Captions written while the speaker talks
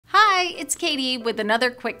Hi, it's Katie with another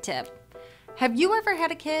quick tip. Have you ever had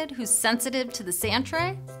a kid who's sensitive to the sand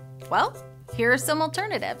tray? Well, here are some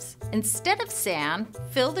alternatives. Instead of sand,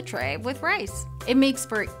 fill the tray with rice. It makes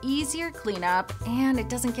for easier cleanup and it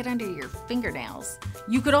doesn't get under your fingernails.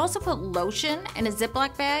 You could also put lotion in a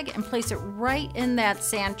Ziploc bag and place it right in that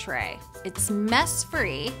sand tray. It's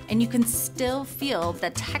mess-free and you can still feel the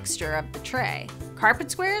texture of the tray. Carpet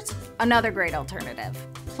squares? Another great alternative.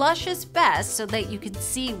 Plush is best so that you can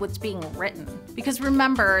see what's being written. Because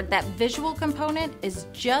remember, that visual component is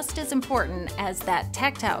just as important as that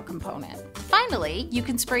tactile component. Finally, you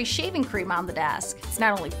can spray shaving cream on the desk. It's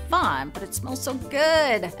not only fun, but it smells so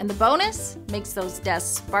good. And the bonus makes those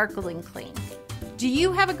desks sparkling clean. Do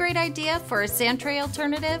you have a great idea for a sand tray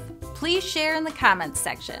alternative? Please share in the comments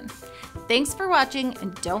section. Thanks for watching,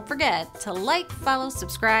 and don't forget to like, follow,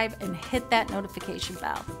 subscribe, and hit that notification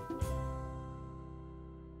bell.